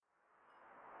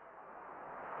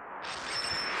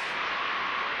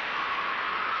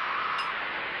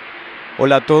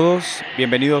Hola a todos,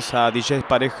 bienvenidos a Djs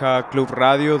Pareja Club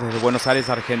Radio desde Buenos Aires,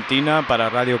 Argentina,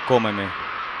 para Radio Cómeme.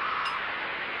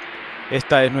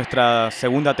 Esta es nuestra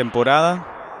segunda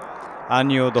temporada,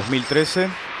 año 2013,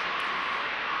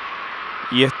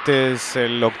 y este es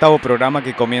el octavo programa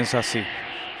que comienza así.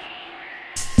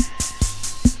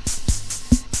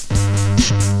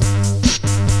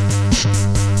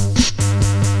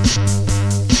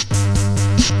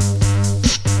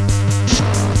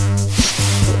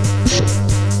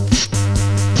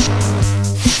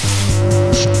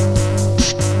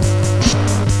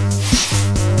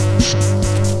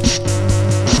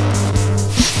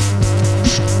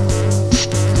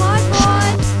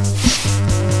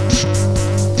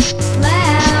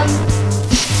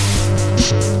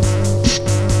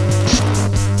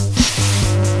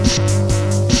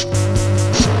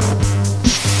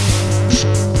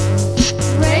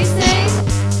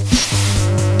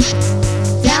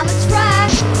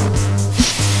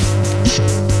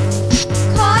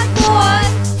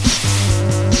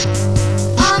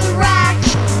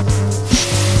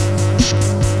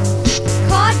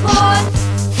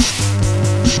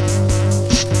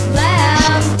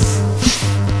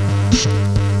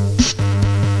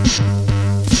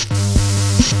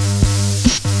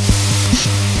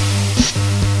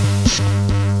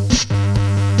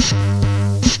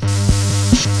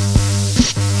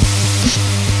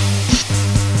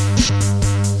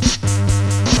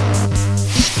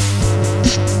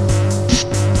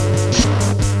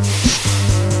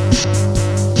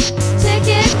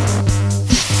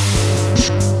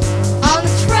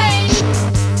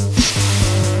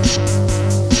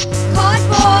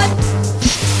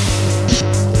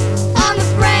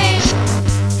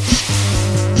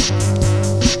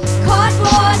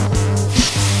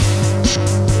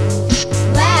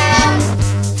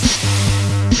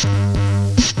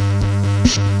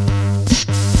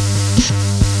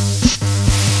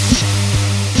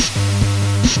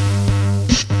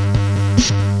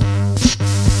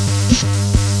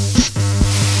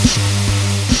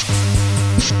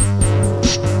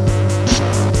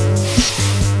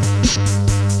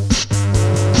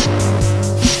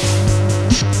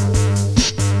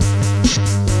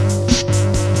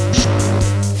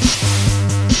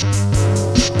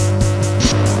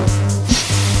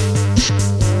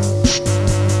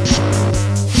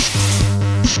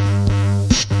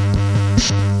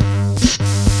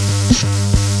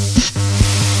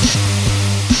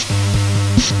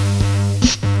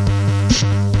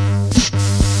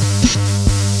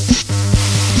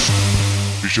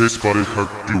 Djs Pareja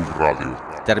Club Radio.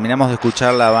 Terminamos de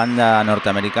escuchar la banda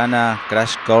norteamericana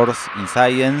Crash Course in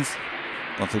Science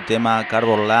con su tema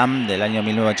Cardboard Lamb del año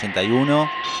 1981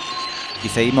 y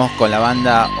seguimos con la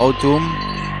banda Autumn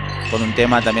con un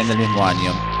tema también del mismo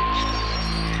año.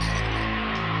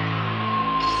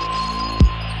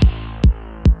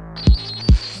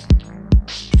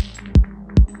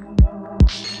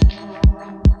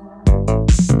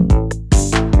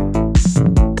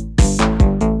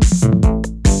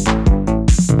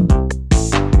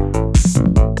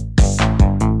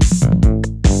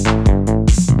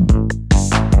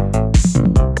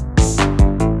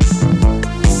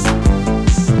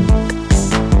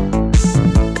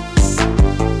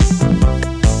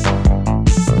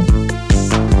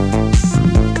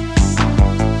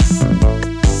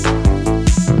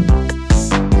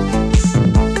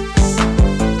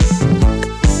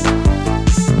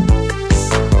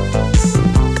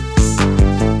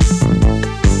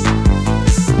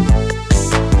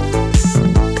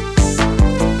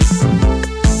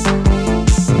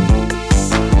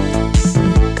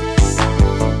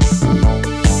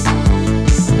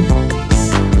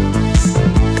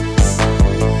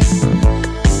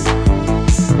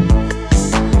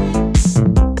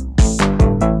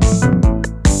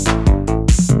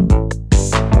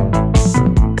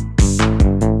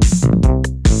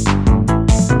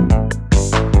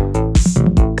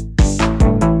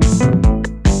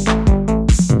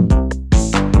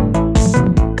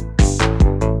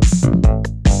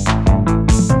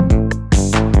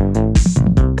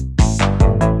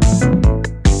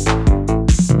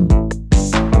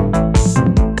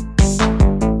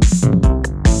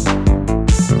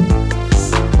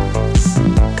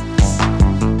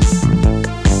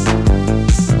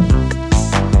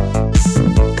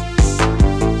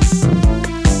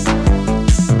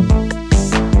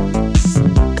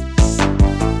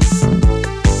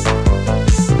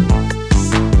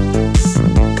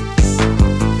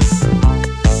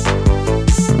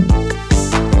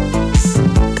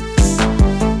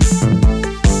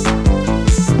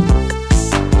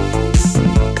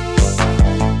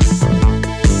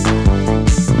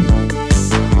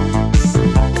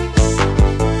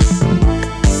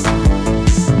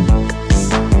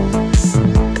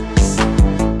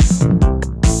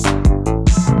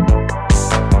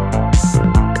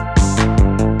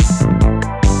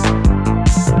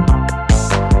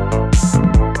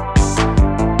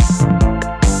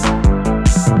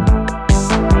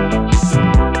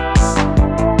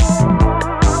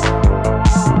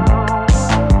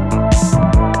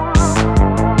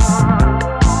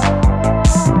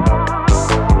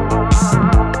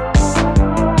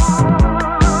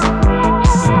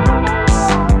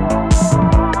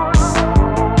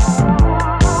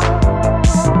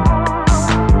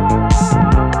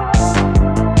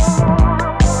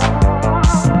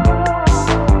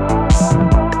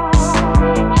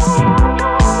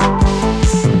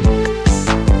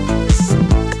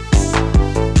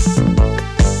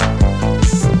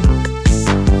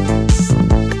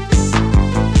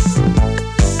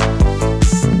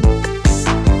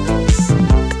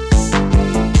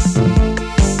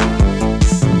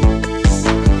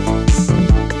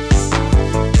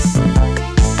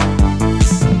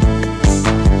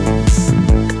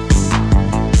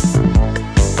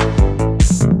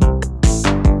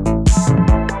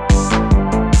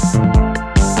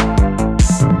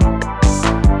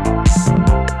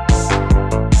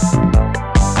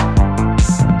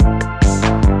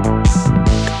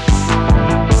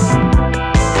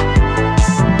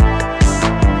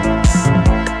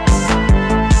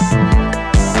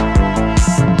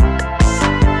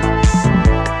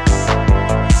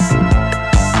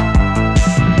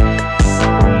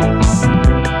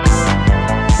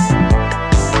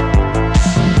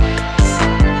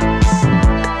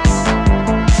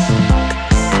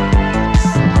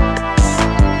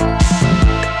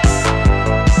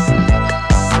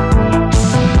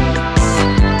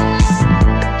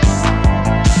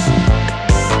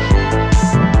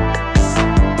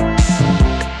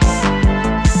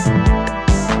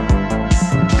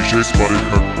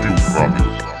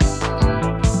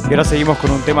 Y ahora seguimos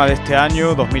con un tema de este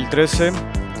año, 2013.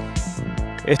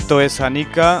 Esto es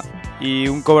Anika y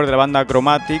un cover de la banda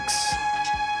Chromatics,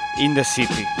 In the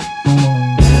City.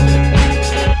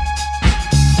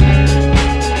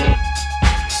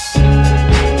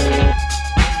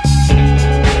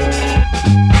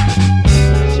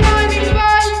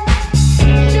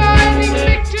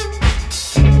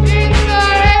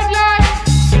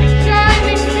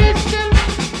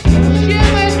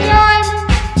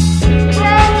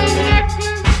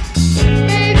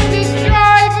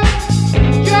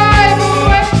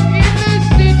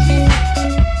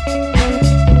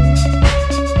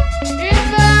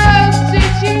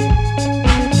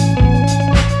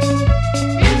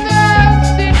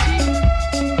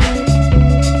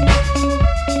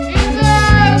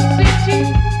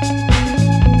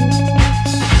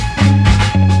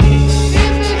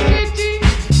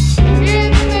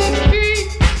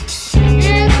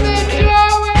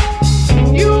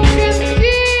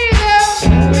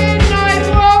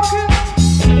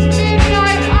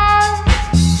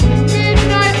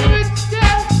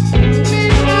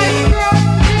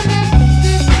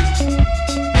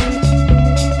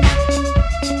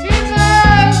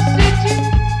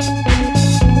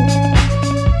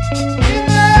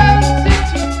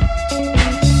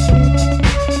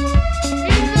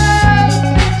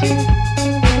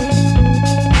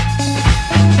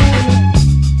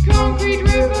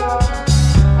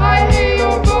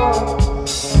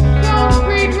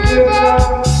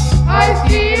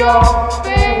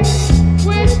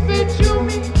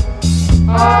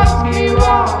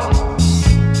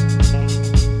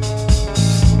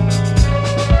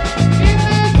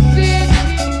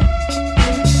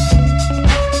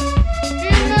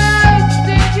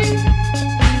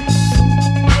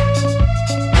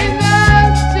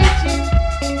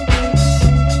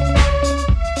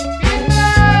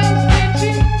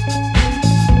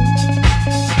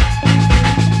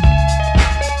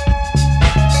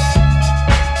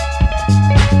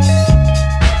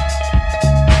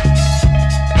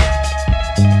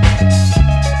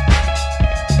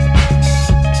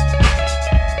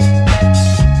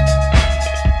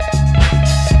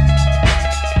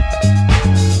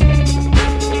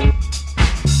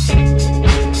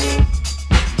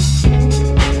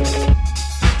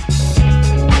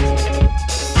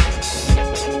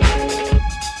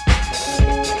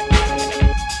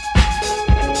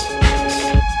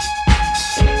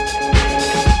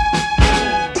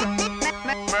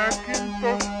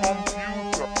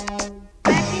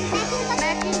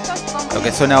 Lo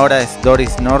que suena ahora es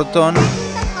Doris Norton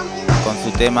con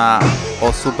su tema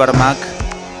O Supermac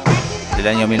del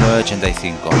año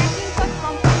 1985.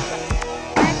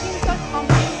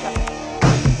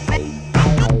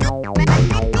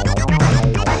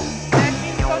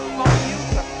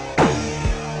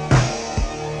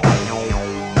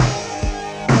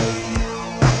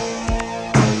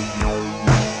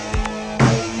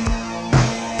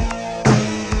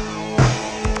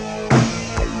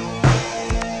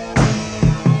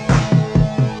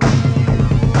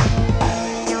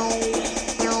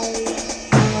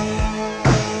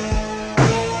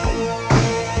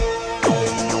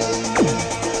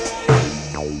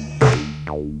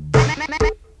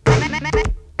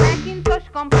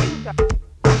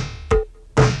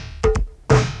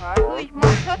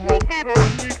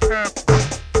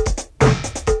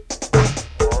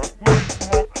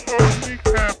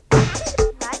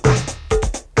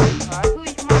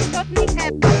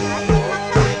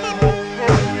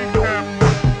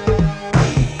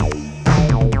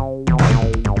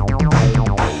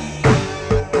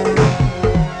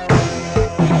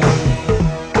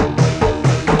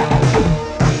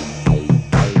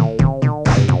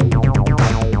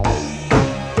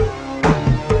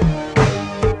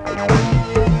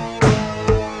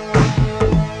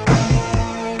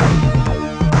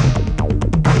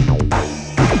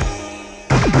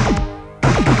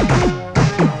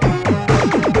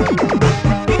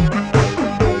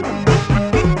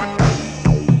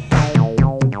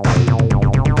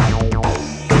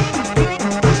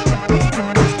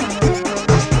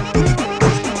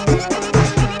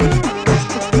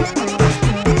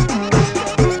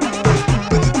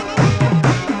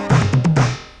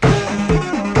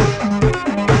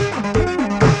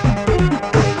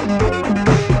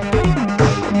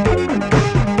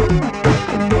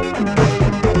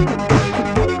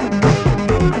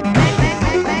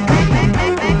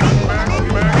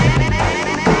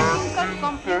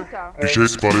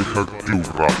 Djs Pareja Club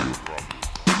Radio.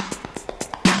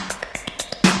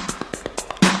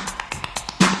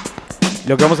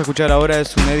 Lo que vamos a escuchar ahora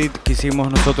es un edit que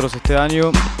hicimos nosotros este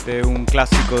año de un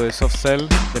clásico de Soft Cell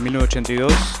de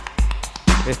 1982.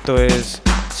 Esto es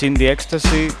Cindy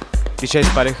Ecstasy, Djs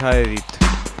Pareja Edit.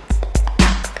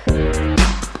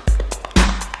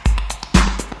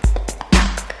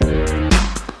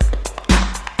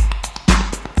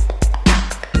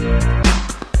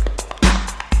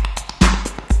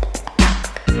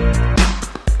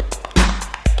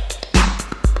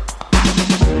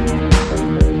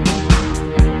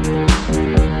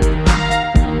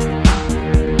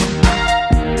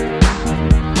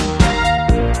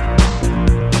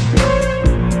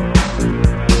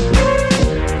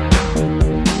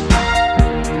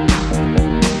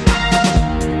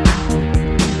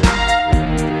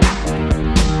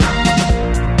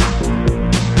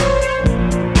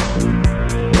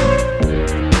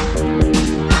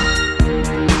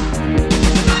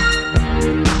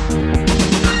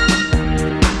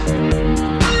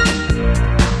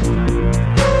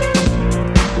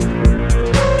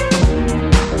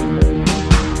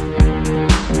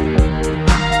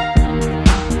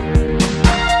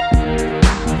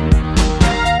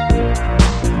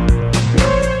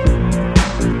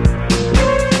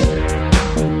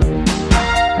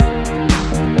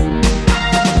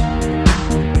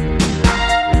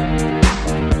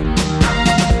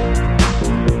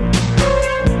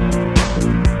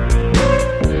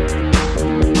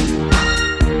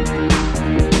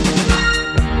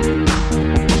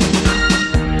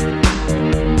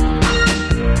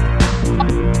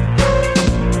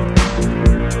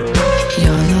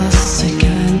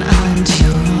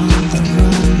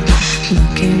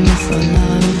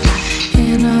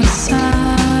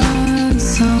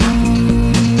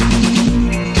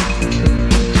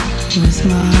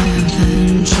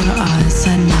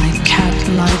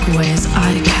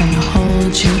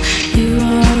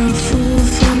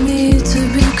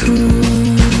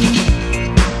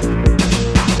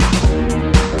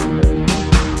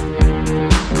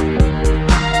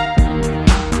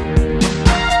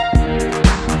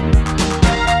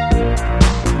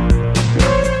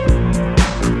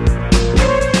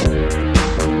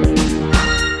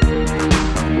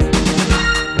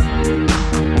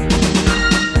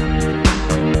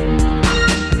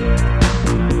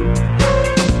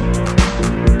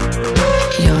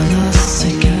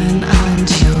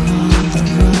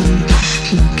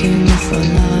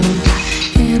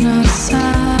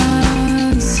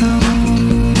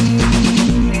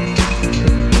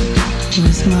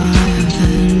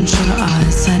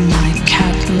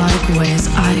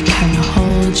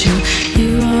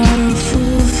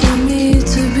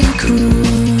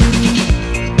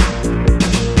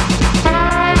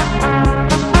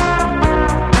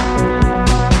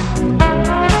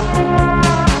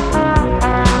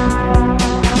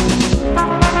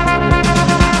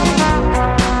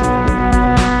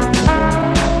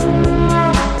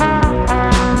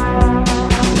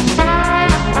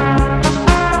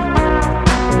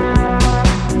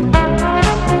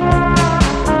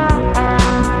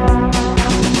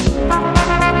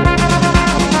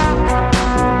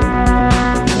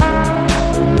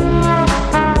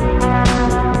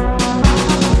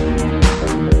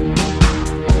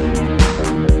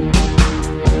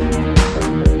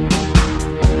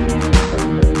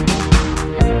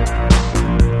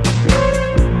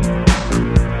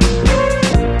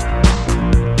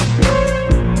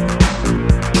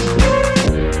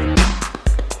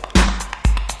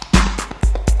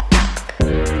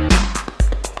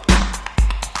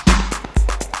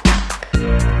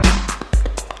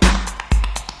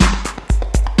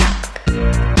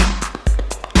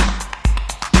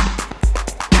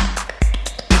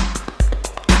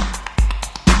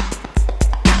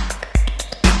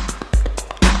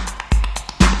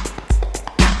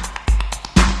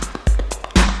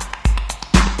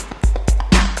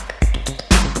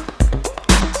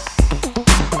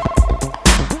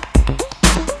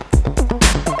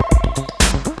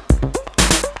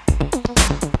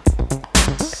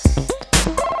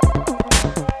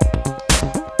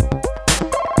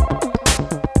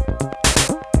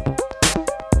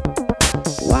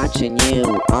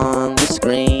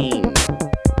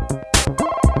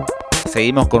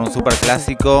 Seguimos con un super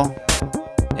clásico.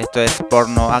 Esto es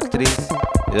Pornoactress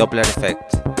de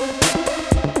Dopplereffekt.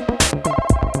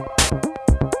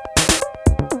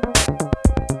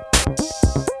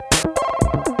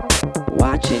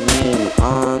 Watching you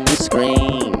on the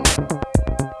screen.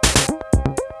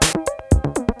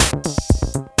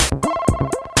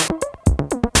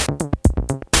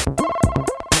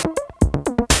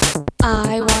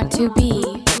 I want to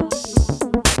be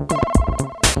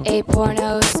a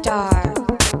porno star.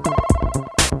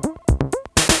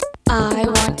 I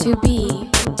want to be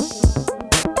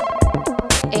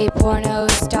a porno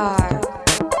star.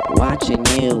 Watching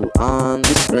you on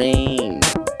the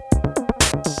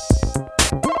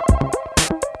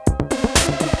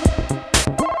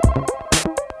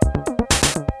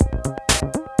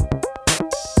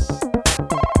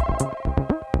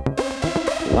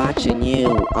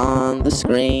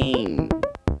screen.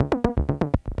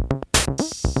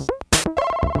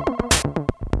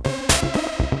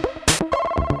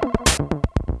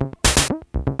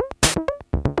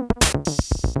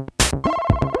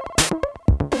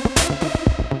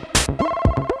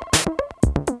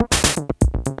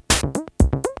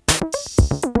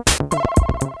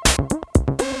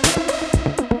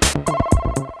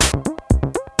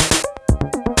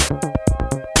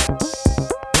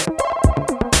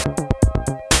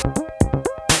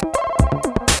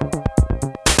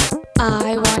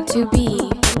 I want to be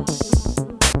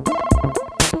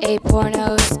a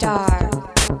porno star.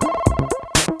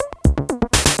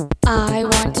 I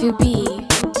want to be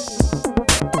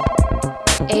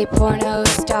a porno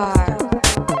star.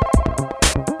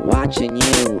 Watching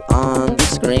you on the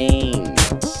screen.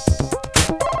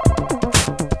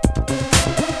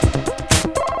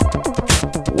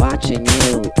 Watching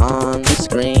you on the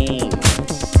screen.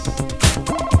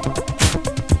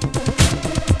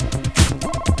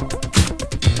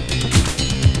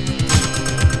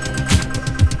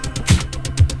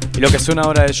 Y lo que suena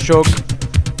ahora es Shock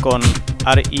con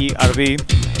R.E.R.B.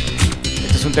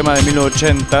 Este es un tema de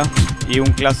 1980 y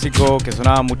un clásico que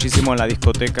sonaba muchísimo en la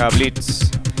discoteca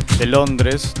Blitz de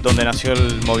Londres, donde nació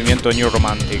el movimiento New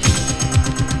Romantic.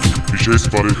 Djs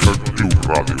Pareja Club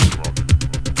Radio.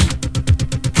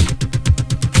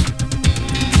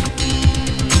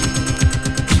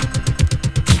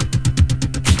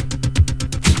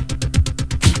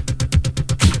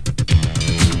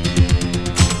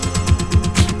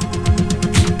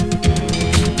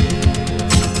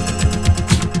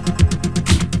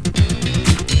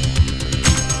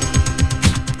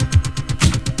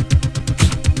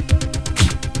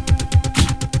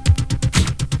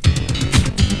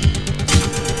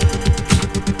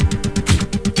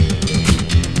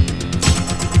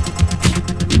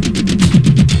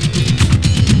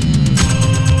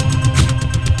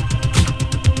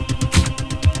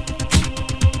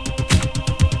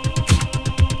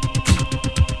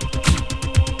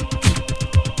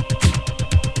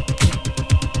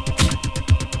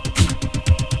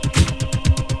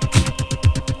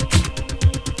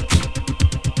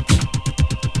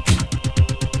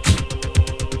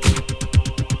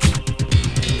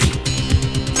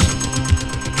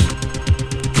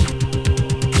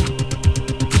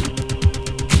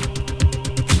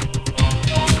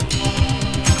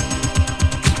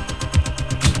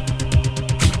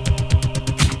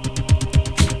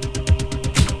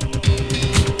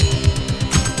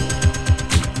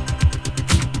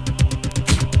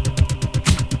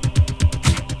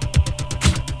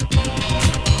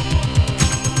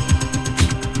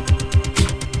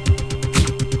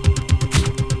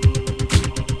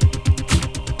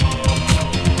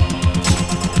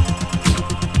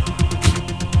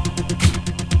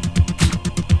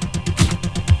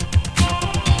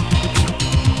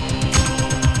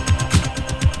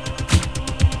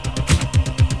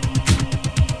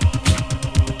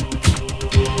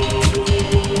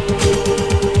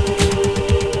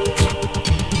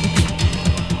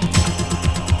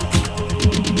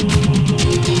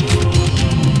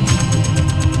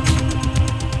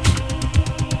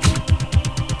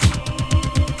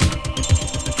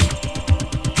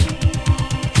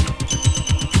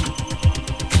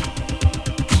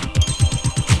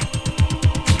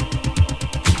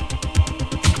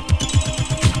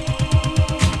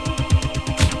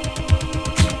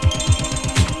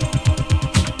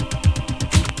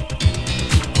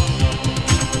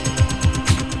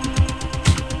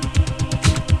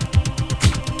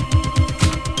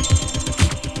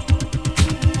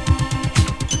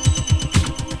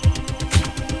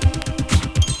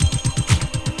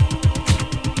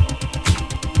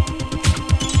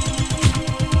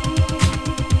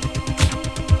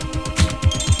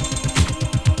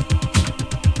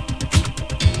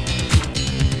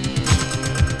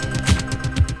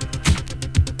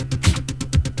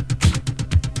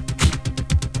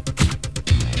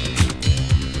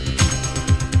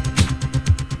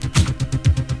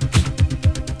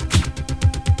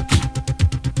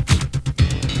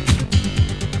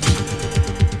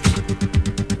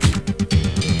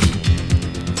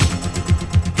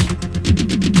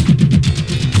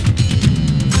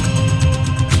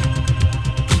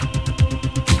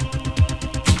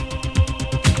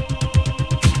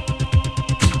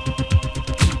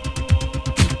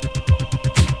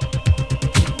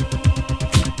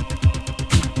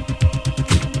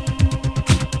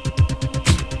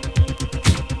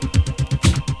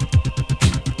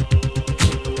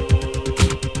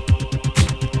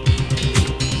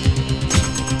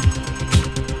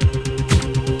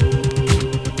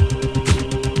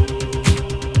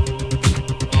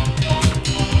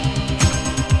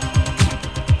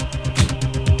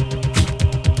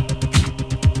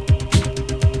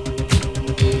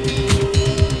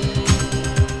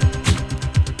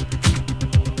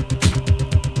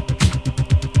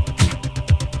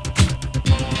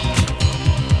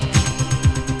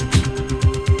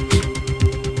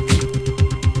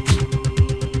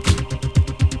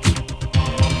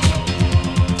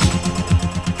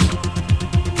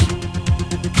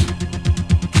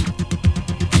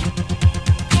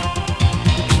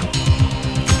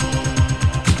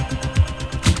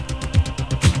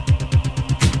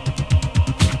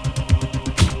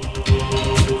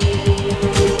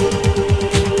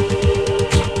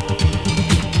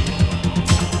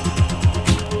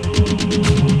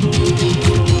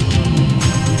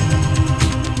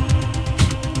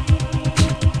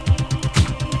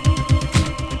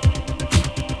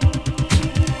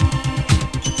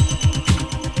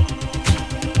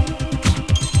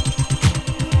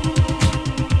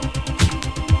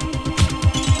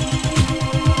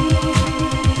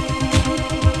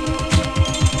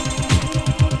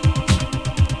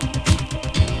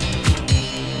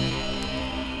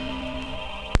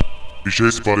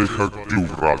 Djs Pareja Club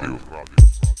Radio.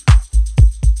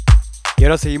 Y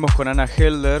ahora seguimos con Ana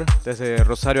Helder, desde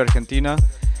Rosario, Argentina,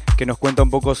 que nos cuenta un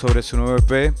poco sobre su nuevo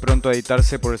EP, pronto a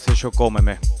editarse por el sello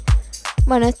Cómeme.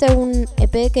 Bueno, este es un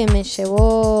EP que me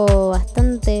llevó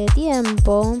bastante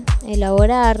tiempo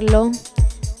elaborarlo.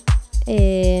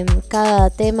 Cada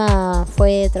tema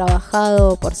fue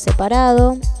trabajado por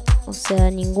separado, o sea,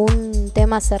 ningún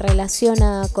tema se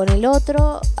relaciona con el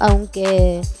otro,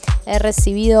 aunque he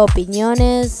recibido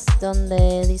opiniones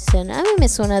donde dicen, a mí me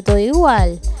suena todo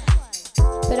igual.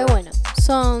 Pero bueno,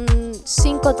 son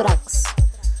 5 tracks.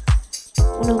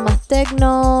 Unos más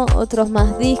techno, otros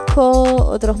más disco,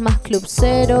 otros más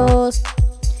clubceros.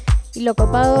 Y lo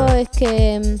copado es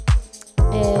que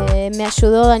me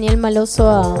ayudó Daniel Maloso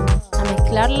a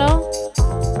mezclarlo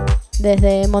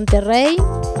desde Monterrey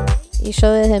y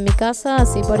yo desde mi casa,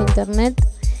 así por internet.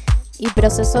 Y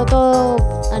procesó todo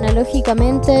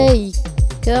analógicamente y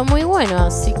quedó muy bueno,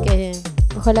 así que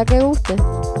ojalá que guste.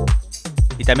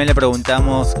 Y también le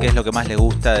preguntamos qué es lo que más le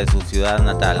gusta de su ciudad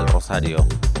natal, Rosario.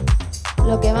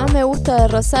 Lo que más me gusta de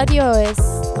Rosario es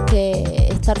que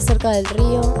estar cerca del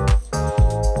río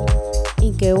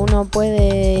y que uno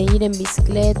puede ir en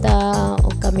bicicleta o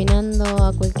caminando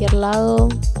a cualquier lado.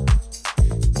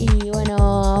 Y bueno,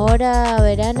 ahora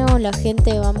verano la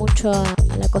gente va mucho a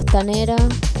la costanera,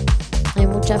 hay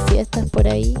muchas fiestas por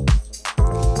ahí.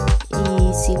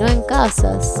 Y si no, en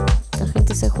casas, la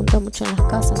gente se junta mucho en las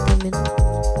casas también.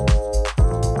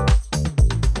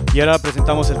 Y ahora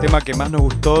presentamos el tema que más nos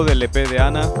gustó del EP de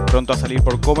Ana, pronto a salir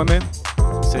por Cómeme.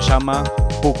 Se llama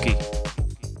Puqui.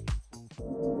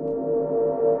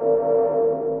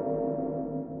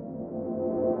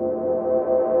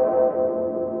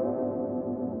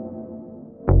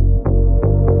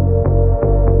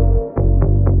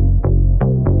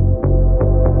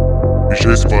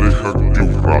 Djs Pareja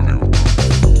Club Radio.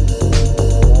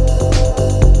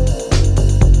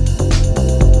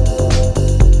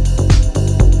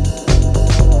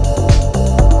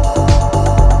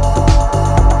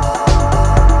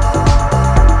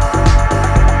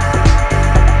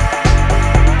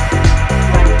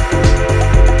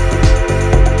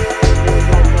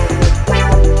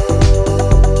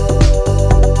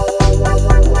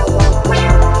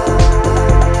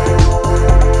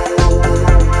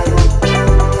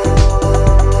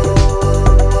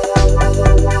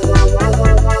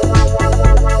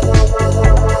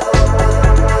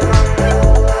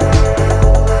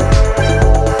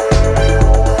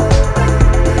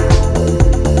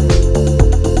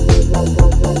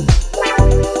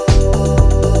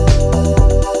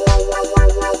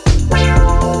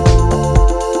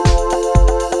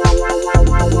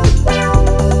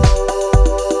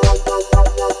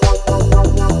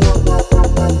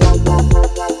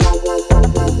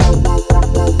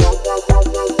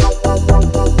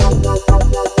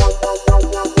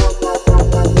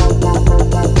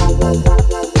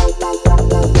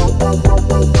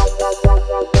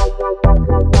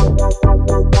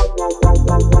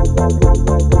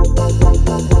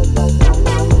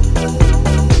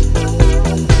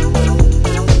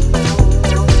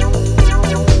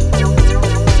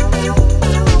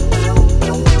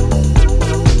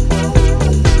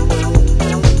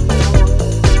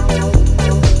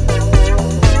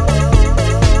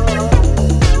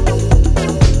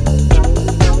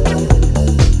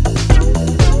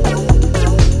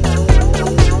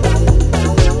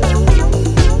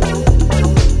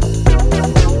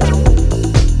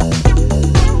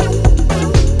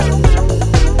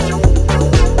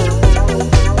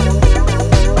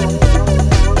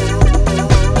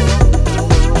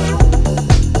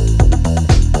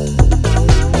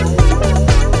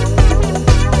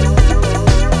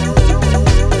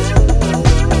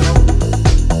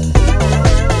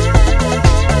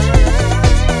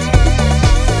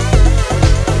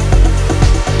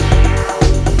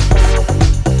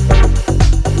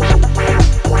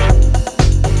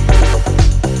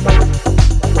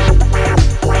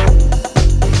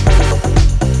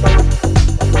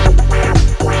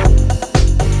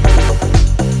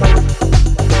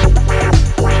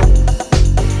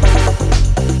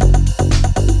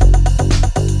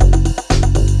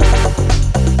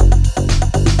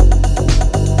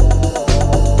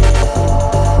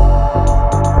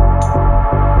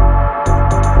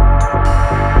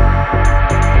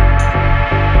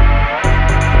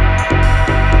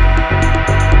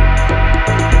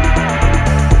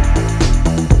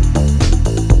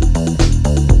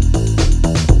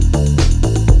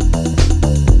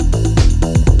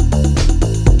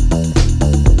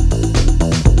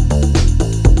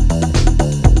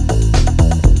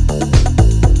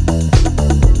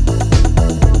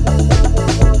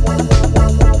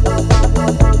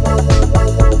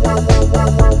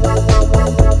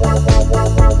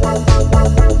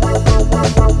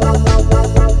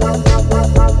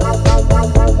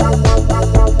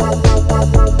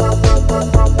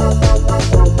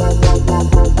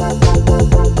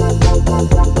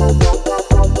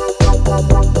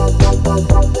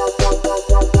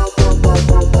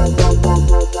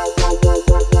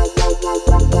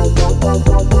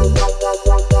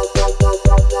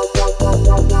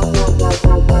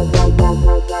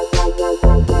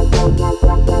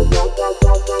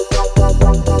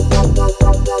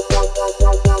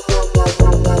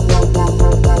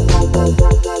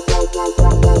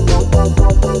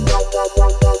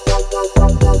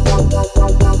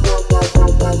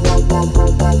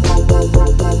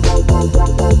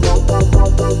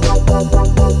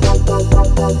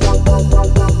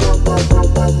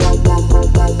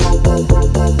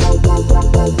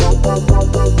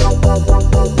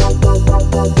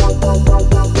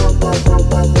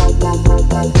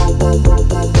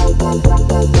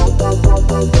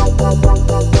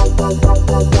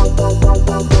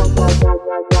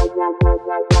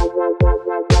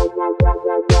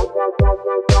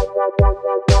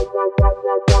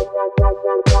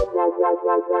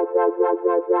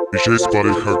 Djs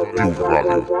Pareja Club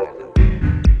Radio.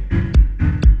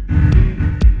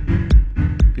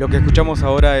 Lo que escuchamos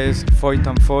ahora es Voigt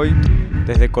and Voigt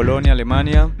desde Colonia,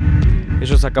 Alemania.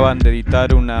 Ellos acaban de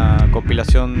editar una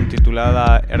compilación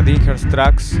titulada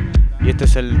Erdingerstrax y este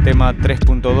es el tema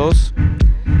 3.2,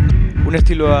 un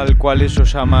estilo al cual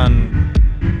ellos llaman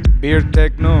beer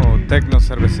techno o techno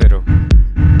cervecero.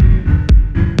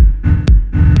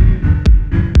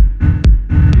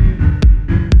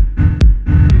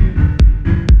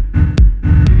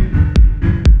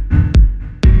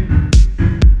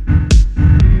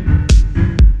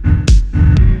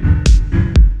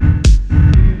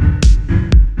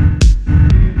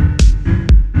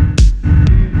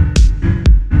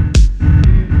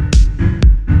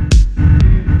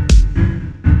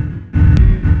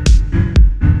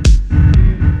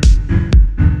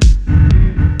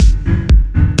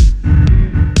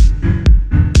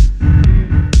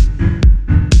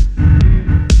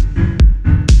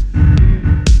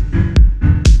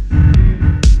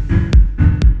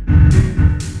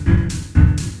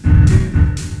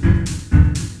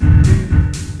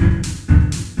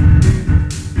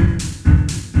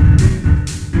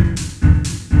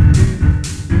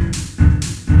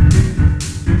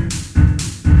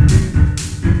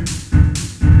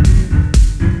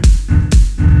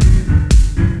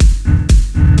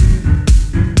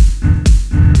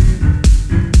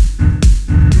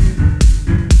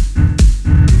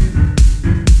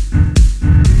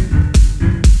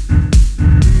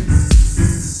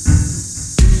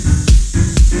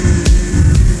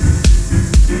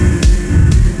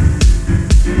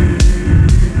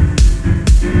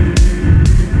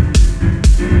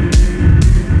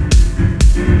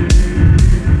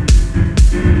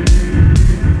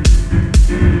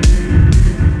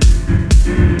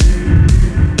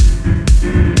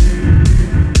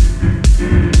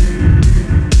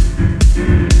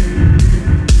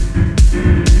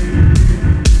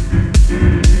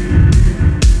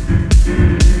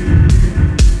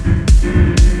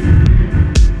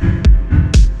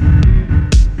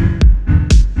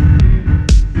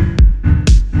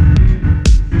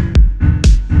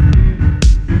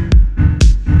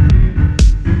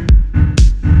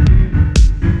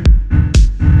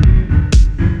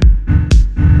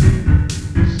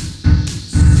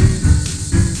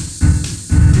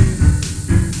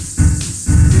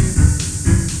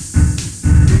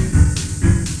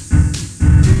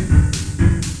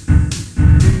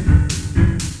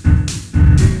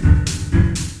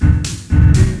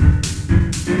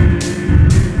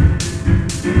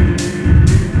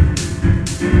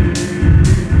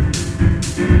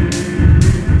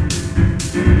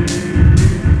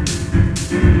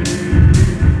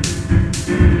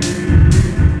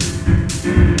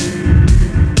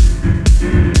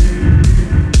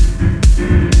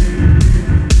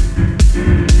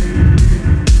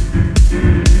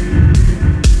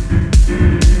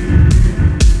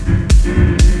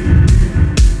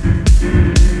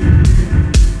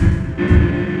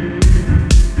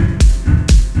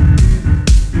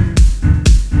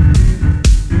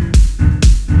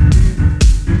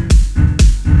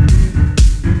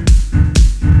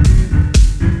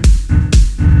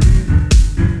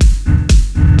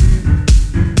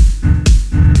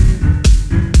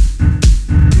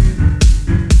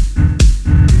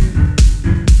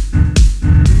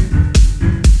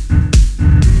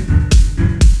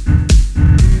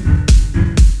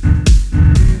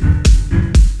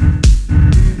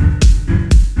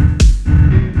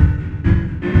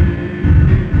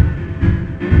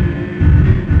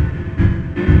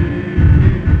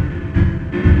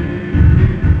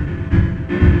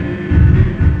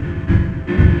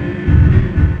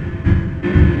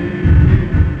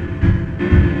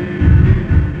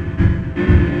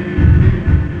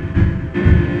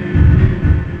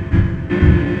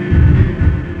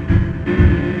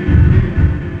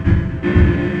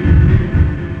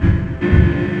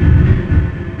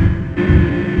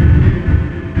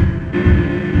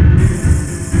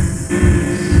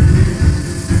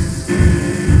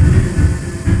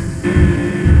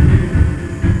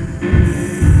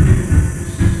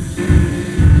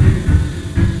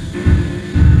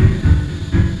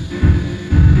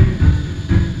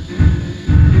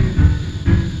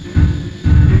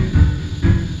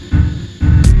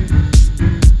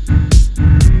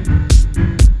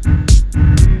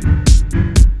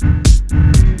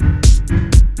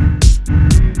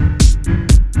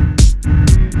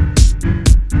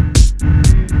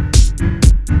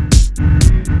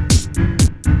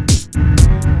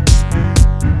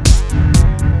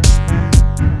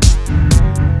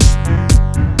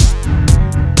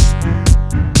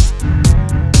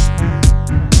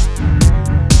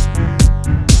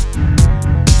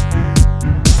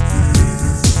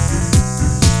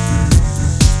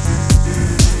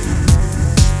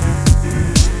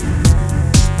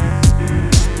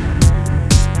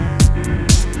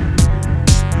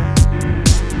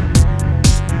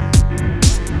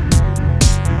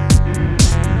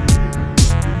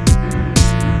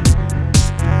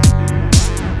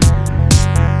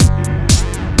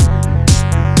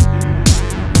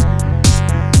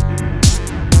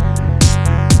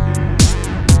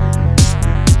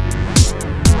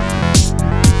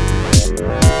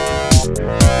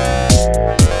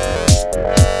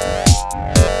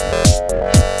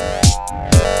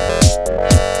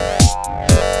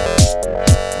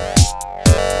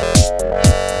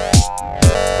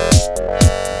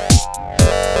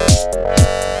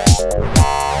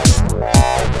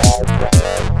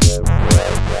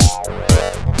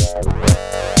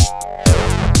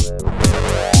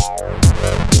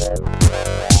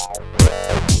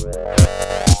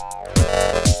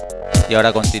 Y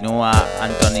ahora continúa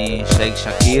Anthony Jake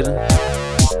Shakir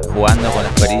jugando con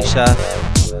las perillas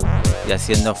y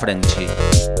haciendo Frenchy.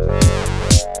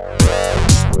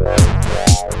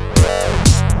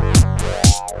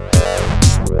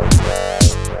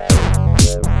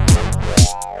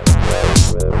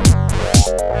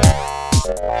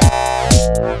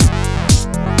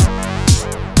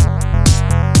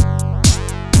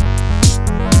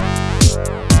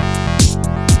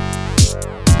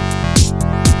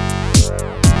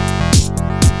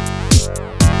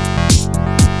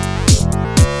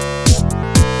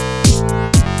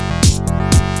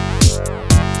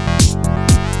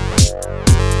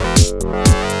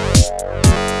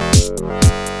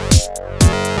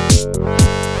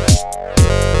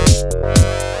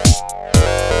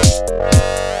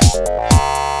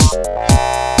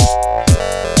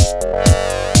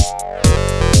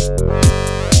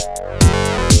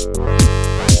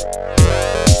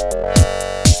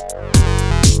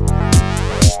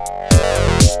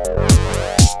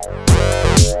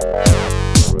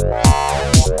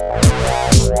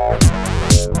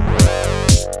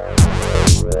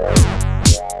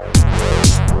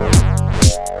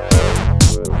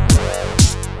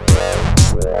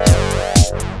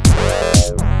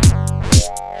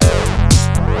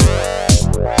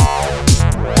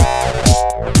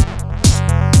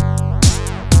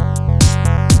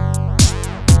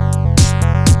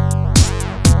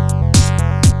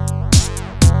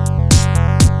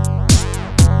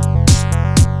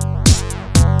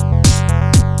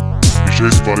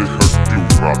 Djs Pareja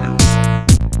Club Radio.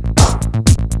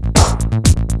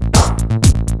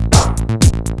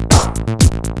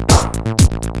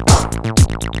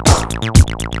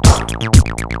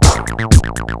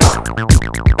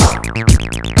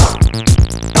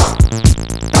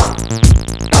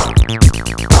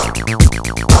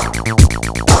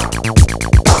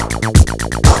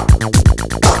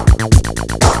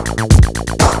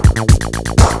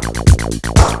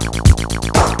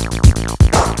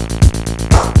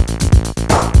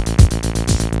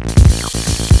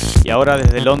 Y ahora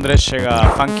desde Londres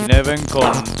llega FunkinEven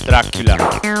con Dracula.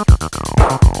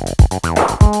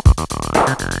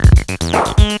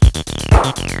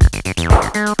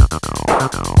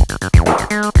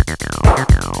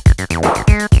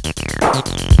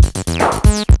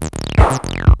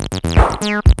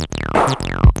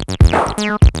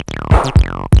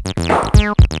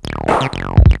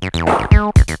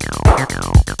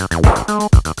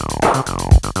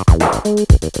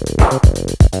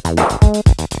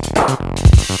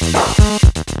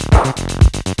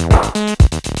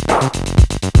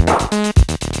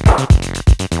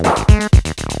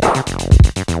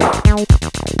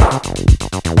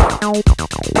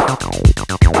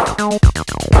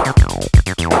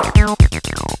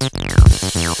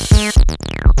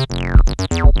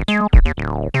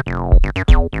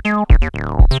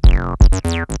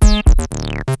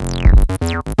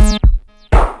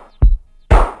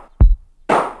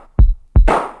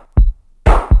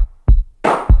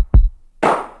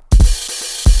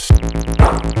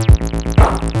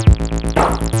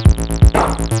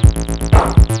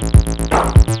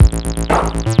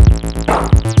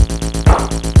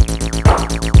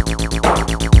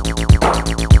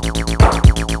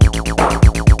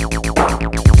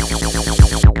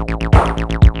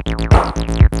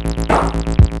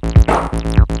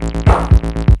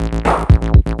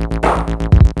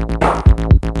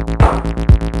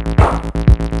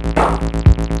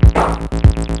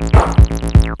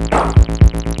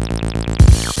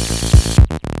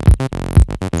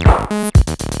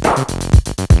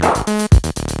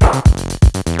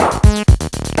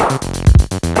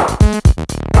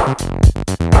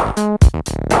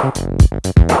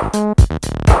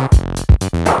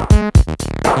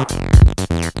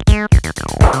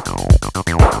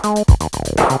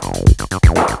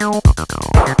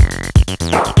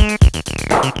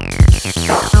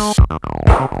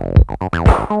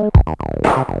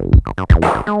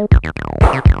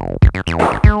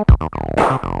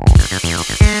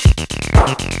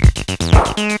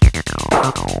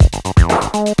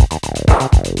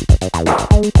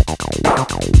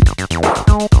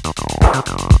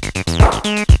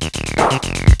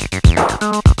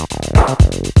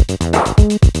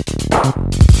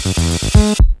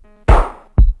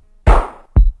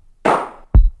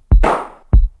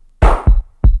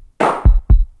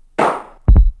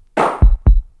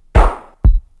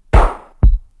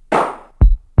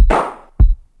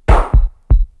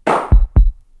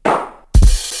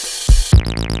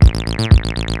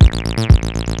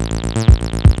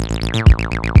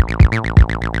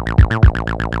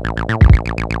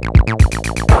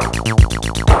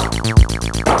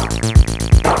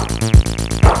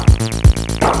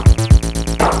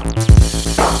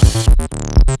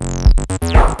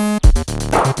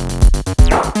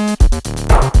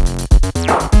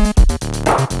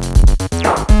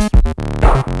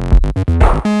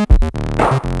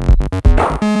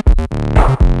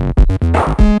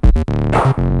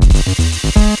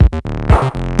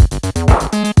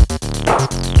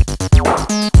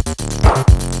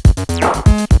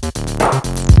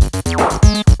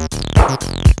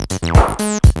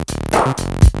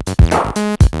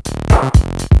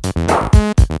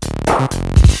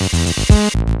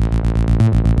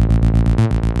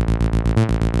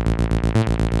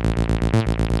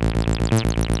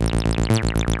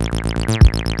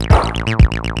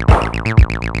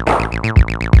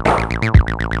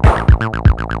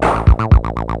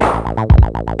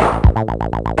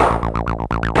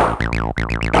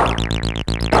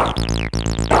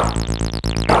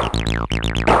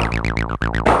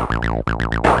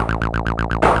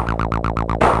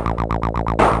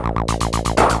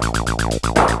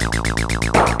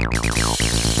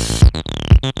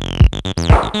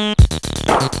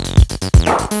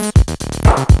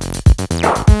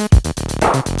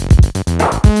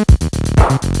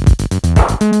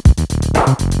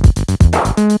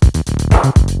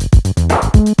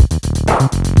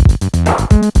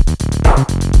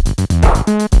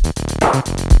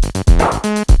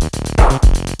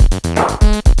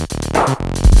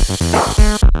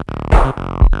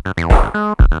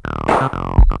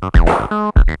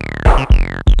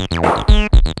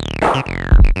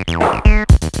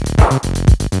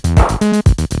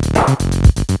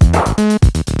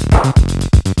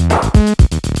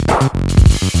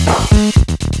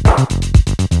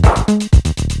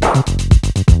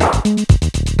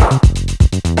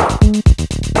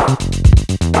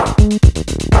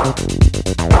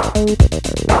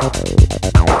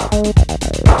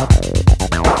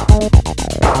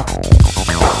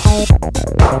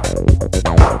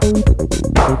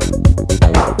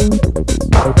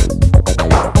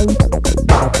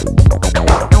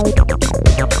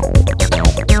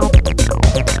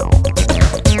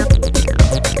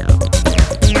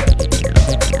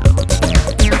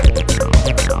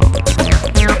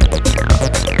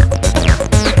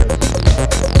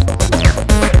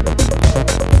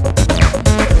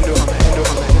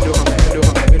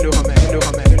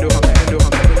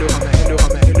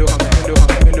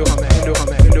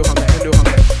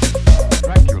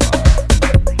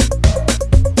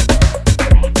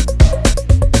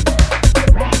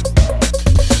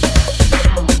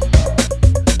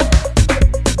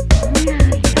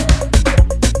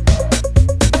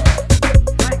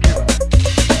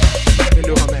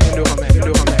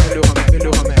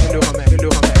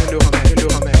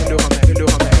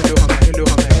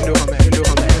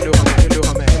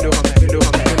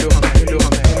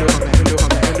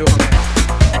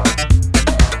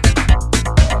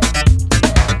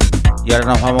 Y ahora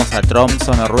nos vamos a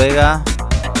Tromsø, Noruega.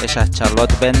 Ella es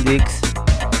Charlotte Bendiks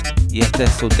y este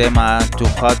es su tema Too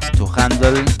Hot to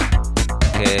Handle,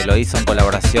 que lo hizo en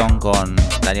colaboración con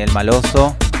Daniel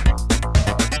Maloso.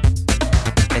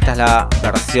 Esta es la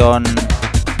versión,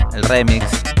 el remix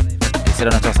que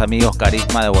hicieron nuestros amigos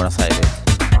Carisma de Buenos Aires.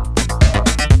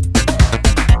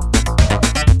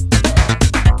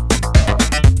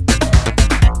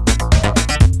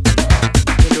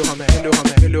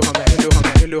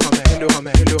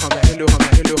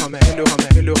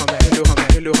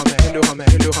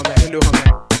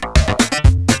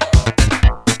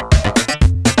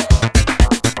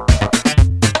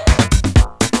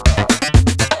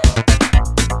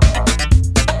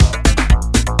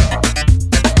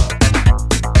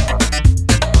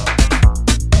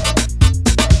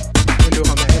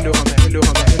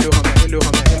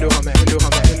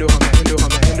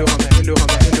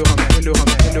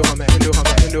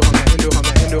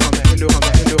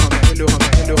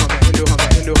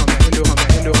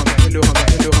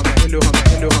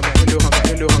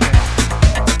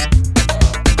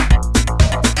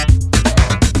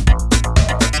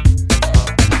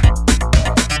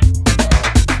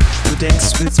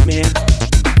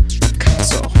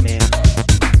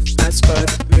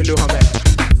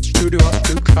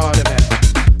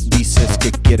 Dices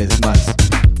que quieres más,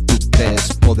 tú crees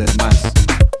poder más.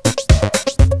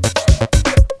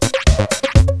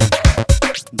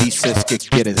 Dices que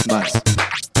quieres más,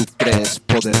 tú crees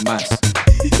poder más.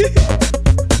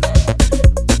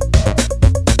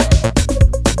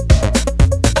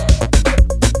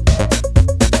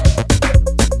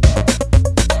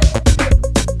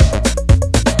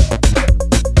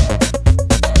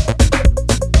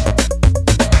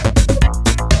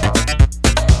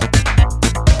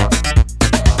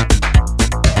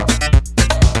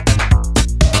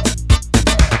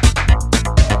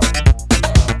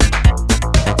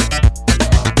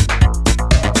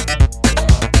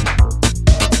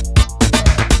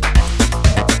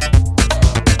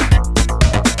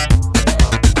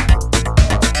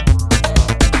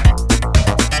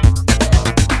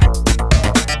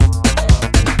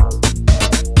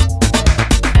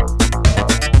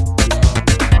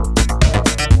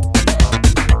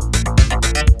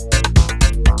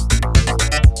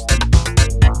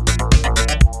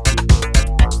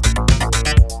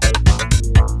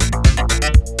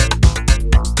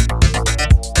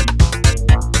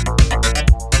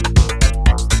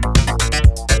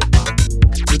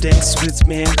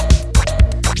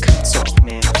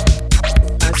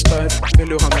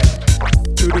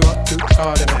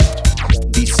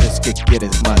 Dices que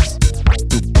quieres más,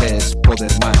 tú crees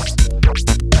poder más.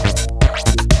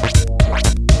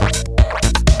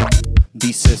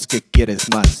 Dices que quieres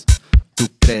más, tú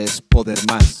crees poder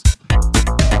más.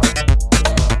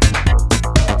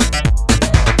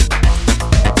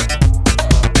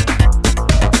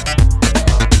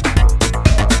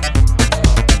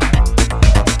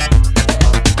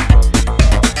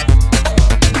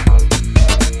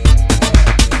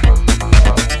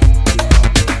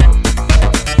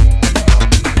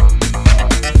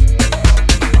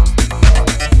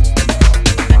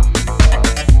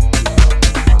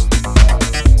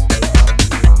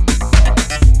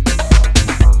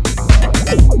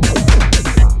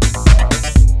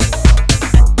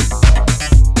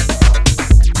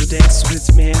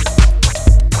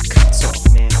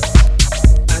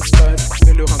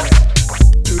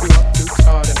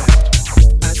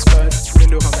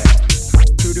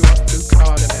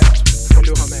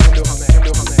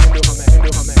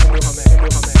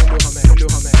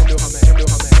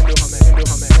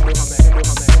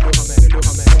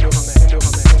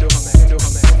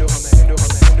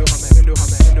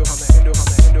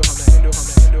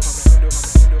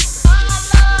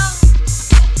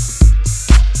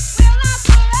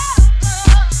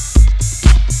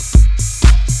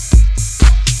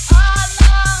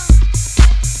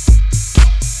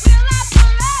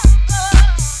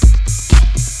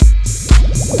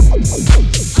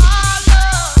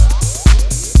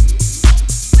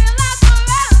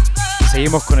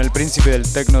 Seguimos con el príncipe del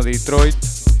techno de Detroit,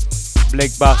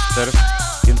 Baxter,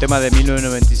 y un tema de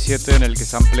 1997 en el que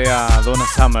se emplea a Donna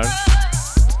Summer.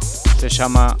 Se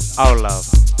llama Our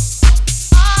Love.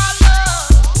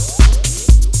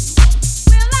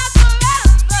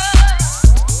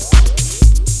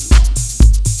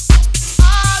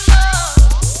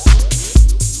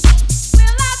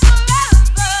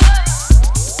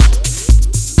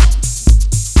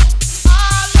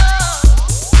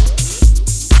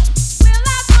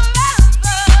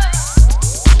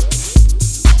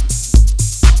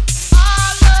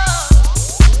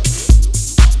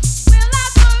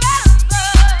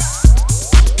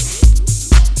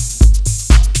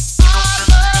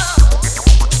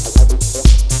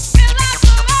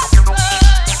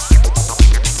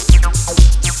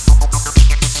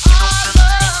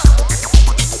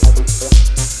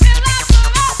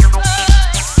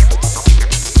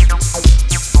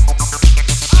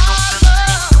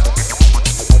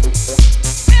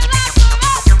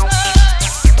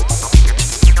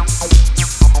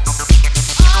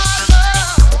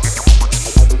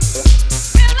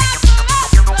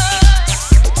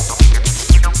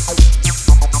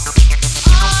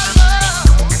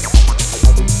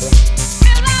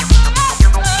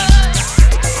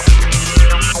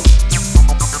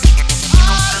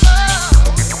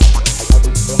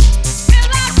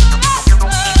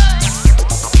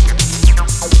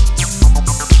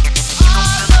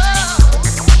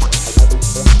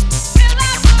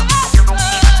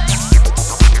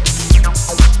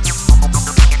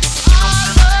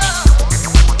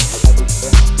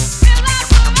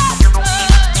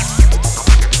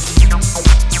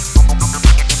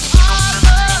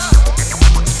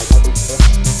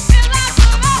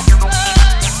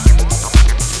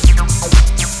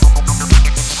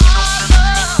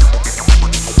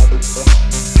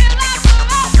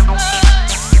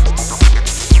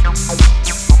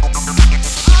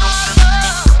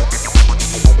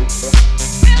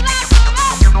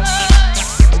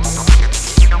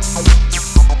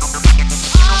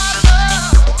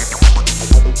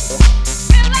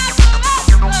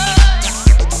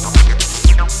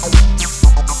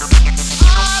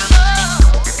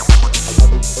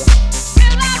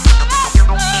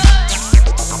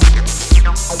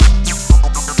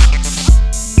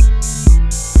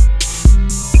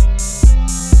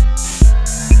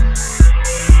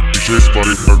 Djs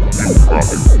Pareja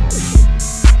Radio.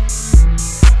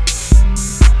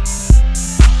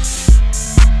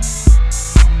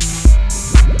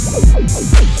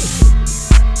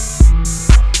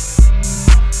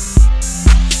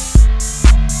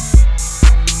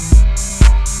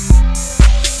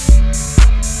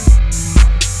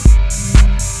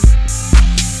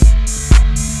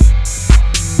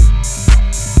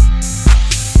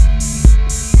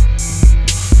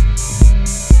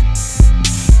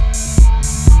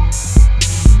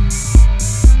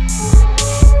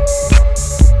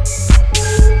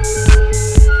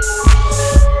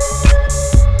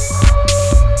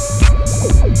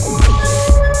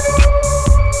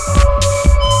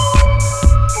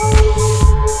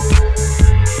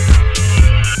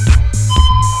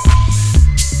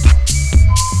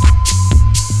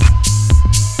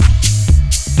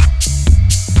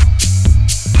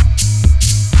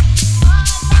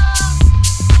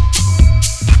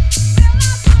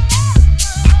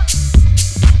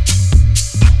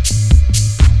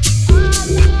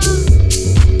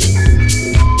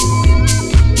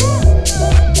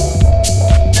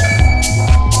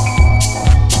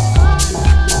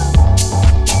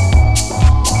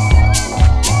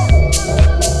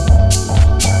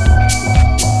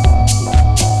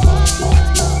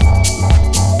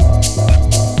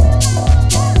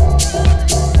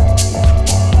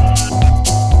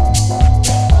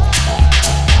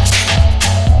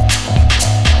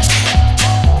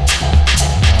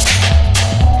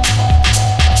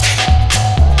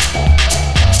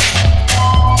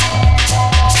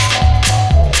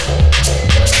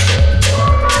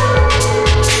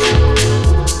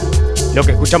 Lo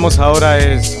que escuchamos ahora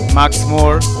es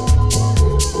Mohr,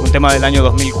 un tema del año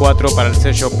 2004 para el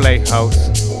sello Playhouse.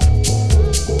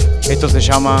 Esto se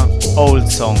llama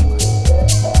Old Song.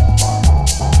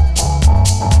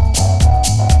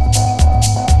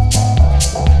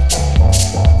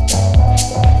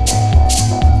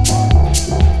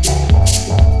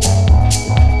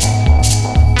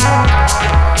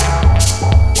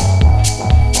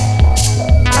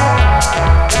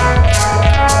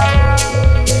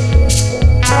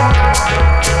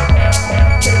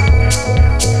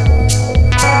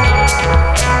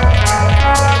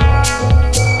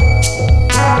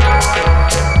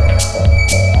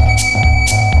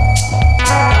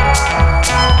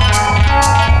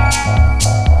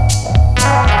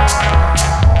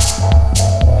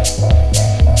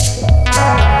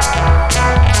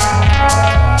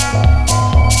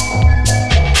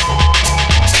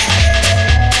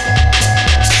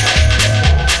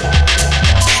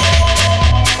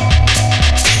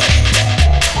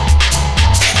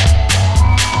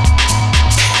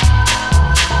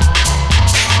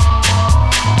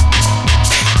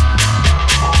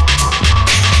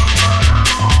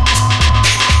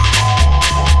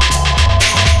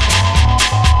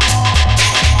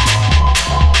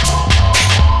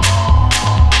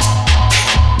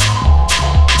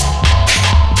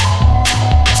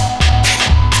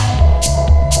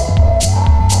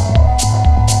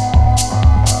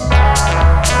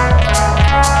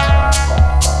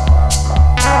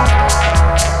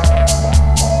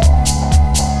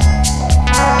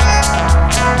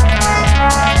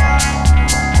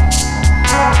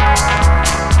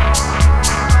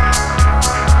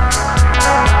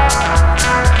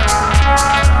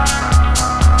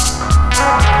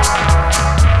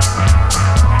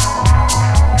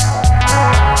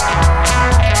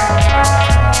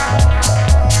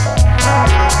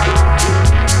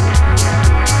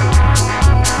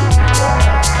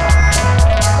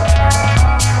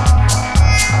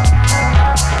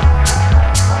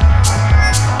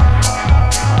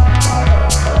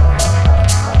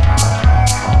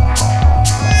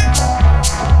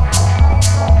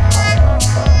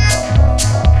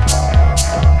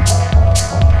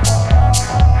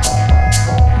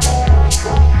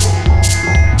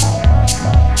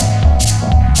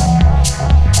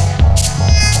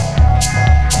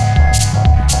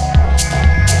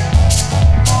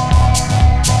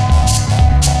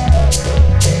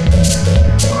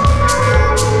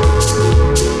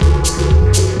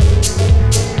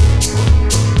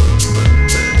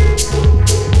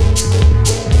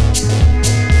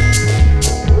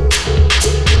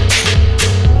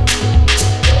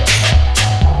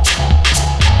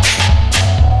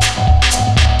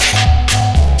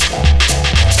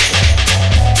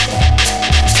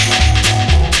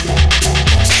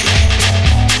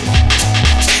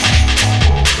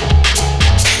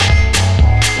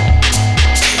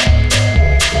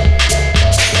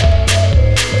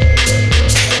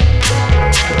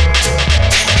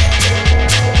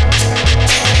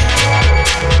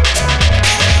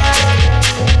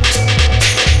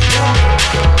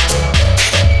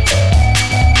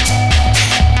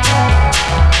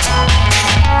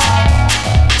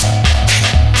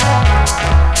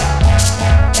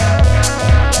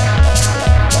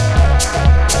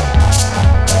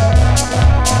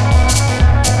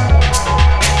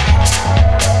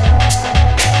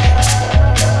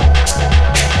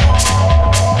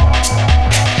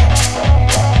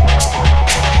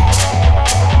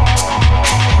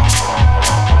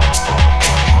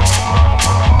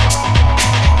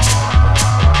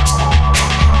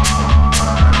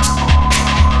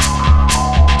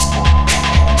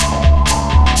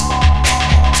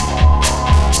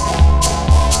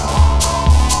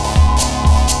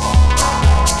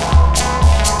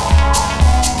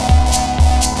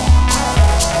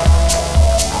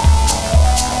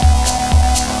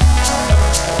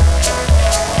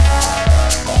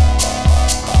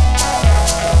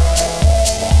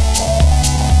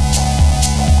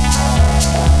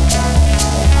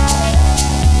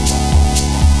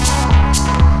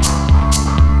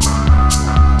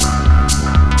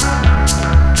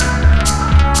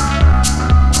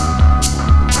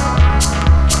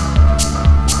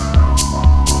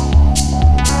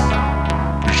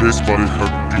 Djs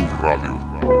Pareja Club Radio.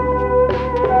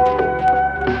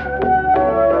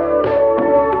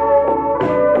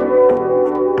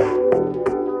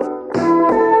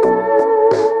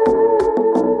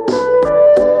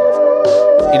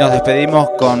 Y nos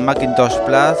despedimos con Macintosh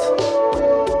Plus.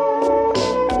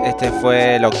 Este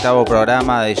fue el 8º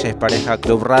programa de Djs Pareja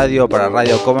Club Radio para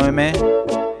Radio Cómeme,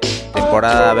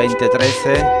 temporada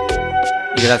 2013.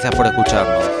 Y gracias por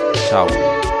escucharnos. Chao.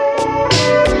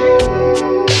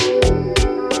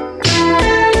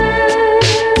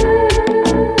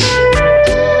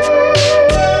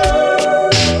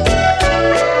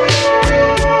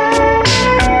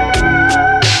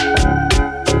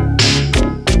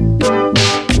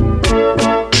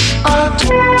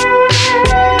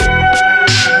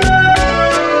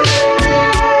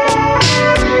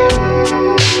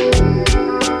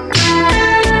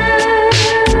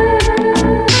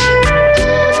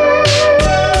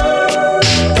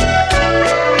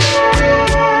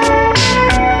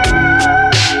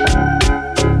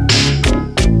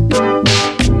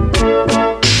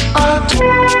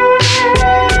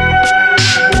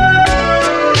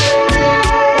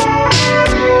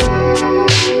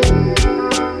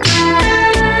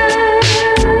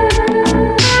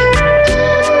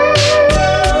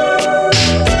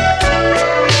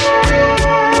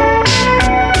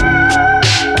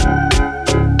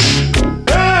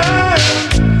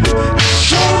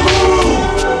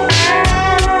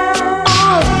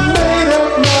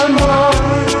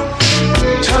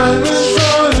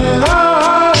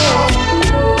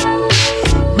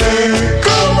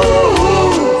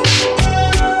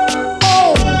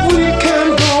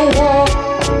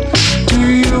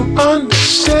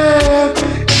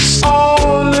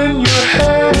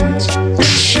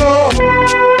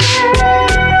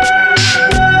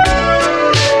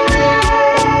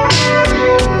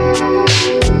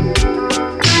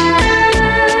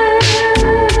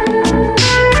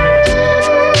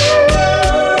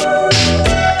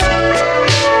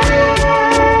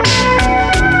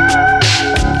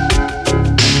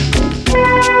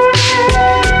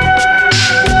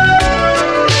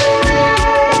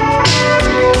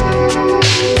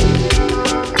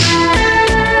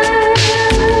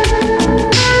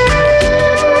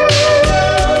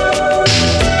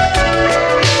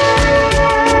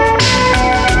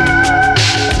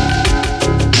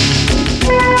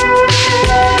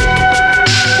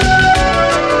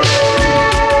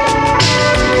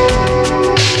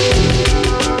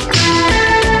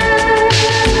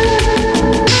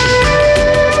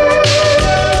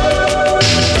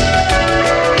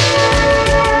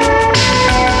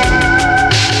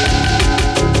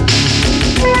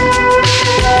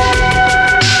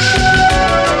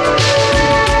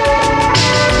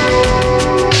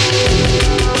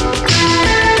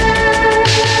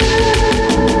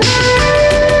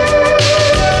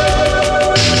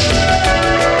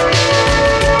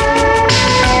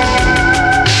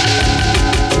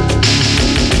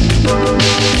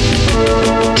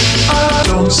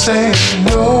 say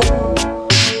no.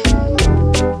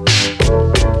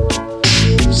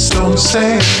 Some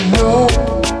say no.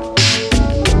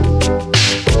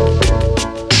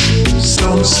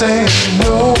 Some say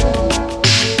no.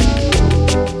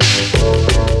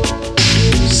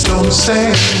 Some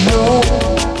say no.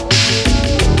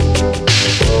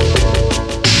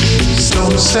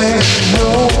 Some say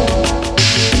no.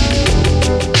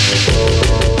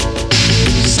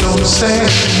 Some say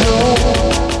no.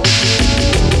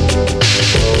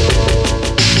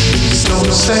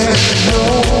 Some say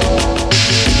no.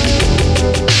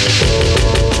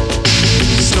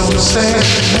 Some say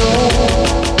no.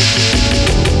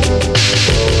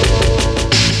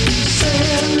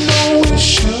 Saying no, it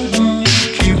shouldn't. You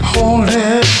keep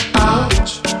holding out,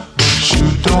 but you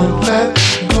don't let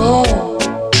go.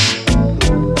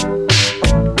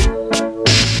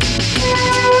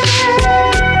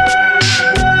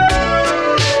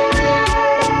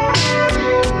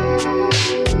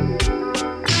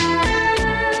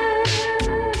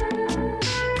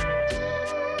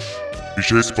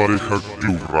 Djs Pareja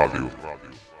Club Radio.